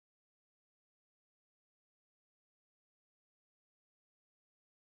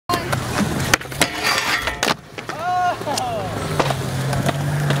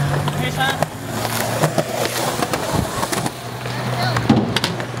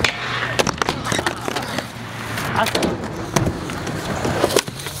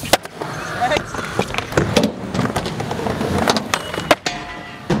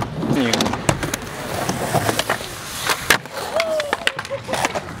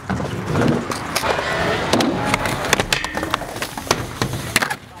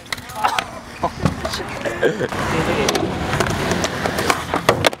Go.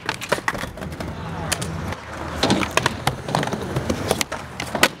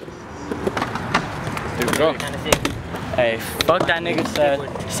 Hey, fuck that nigga said.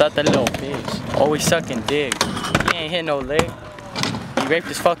 Suck that little bitch. Always sucking dick. He ain't hit no leg. He raped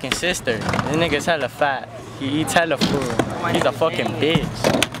his fucking sister. This nigga's hella fat. He eats hella food. He's a fucking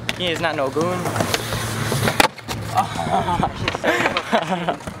bitch. He is not no goon.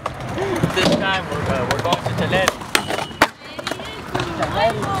 This time we're going to Gnarly.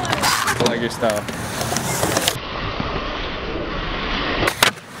 I like your style.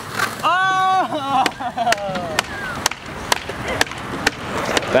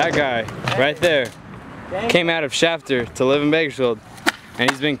 That guy right there came out of Shafter to live in Bakersfield, and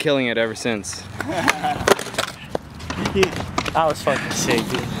he's been killing it ever since. That was fucking sick,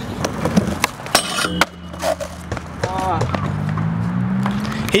 dude.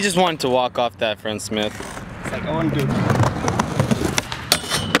 He just wanted to walk off that, friend Smith. It's like, I want to do it.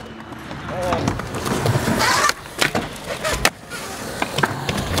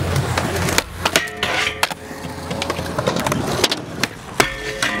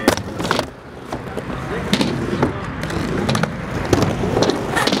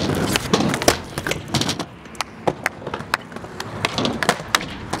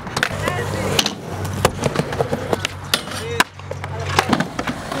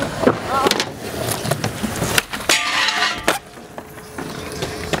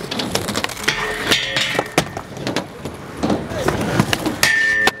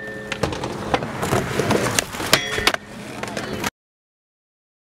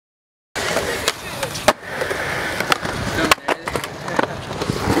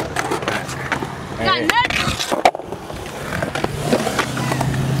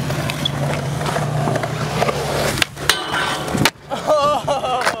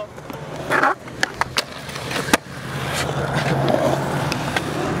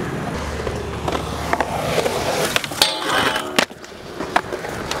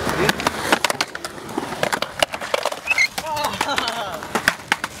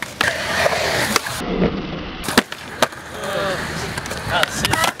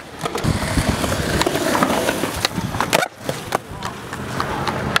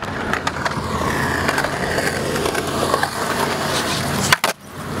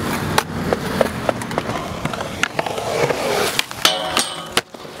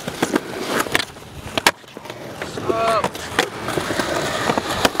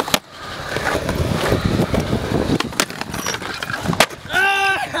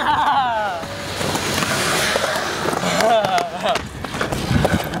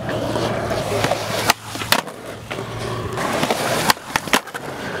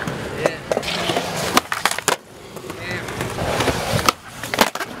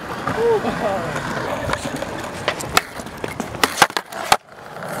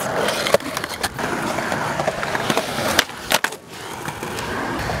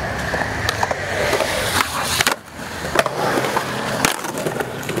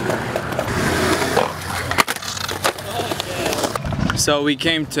 So we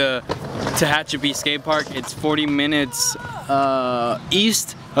came to Tehachapi Skatepark. It's 40 minutes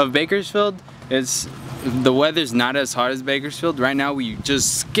east of Bakersfield. The weather's not as hot as Bakersfield. Right now we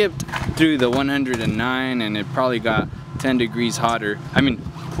just skipped through the 109 and it probably got 10 degrees hotter. I mean,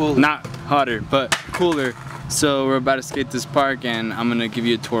 cool. Not hotter, but cooler. So we're about to skate this park and I'm gonna give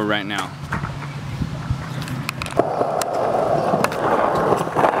you a tour right now.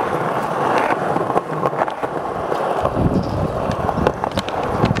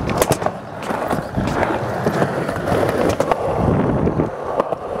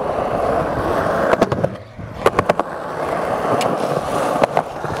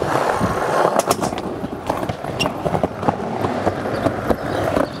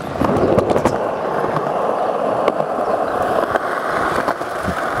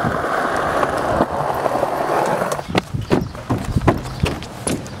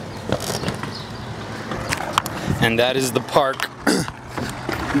 And that is the park.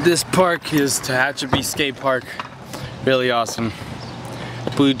 This park is Tehachapi Skatepark. Really awesome.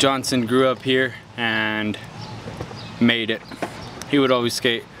 Blue Johnson grew up here and made it. He would always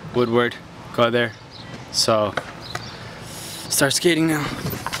skate Woodward, go there. So, start skating now.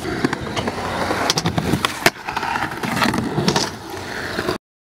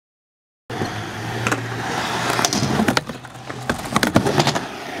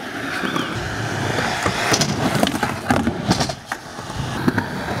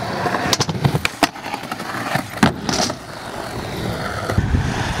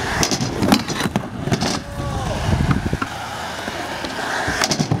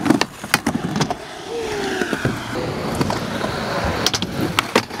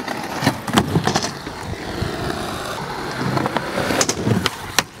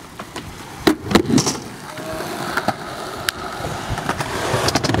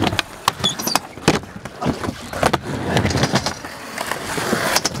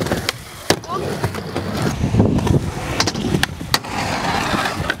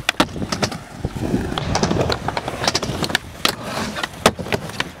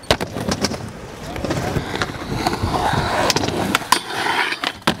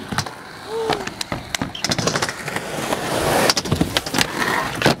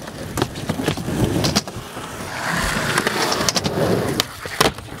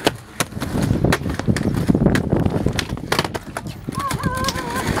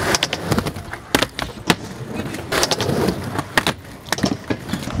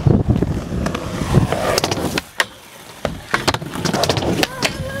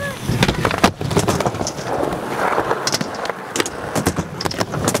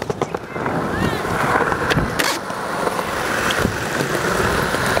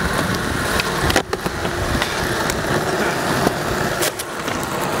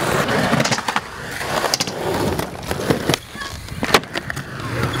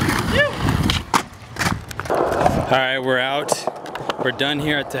 we're out. We're done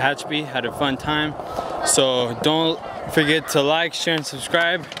here at Tehachapi. Had a fun time. So don't forget to like, share, and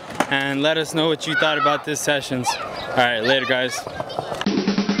subscribe, and let us know what you thought about this sessions. All right, later guys.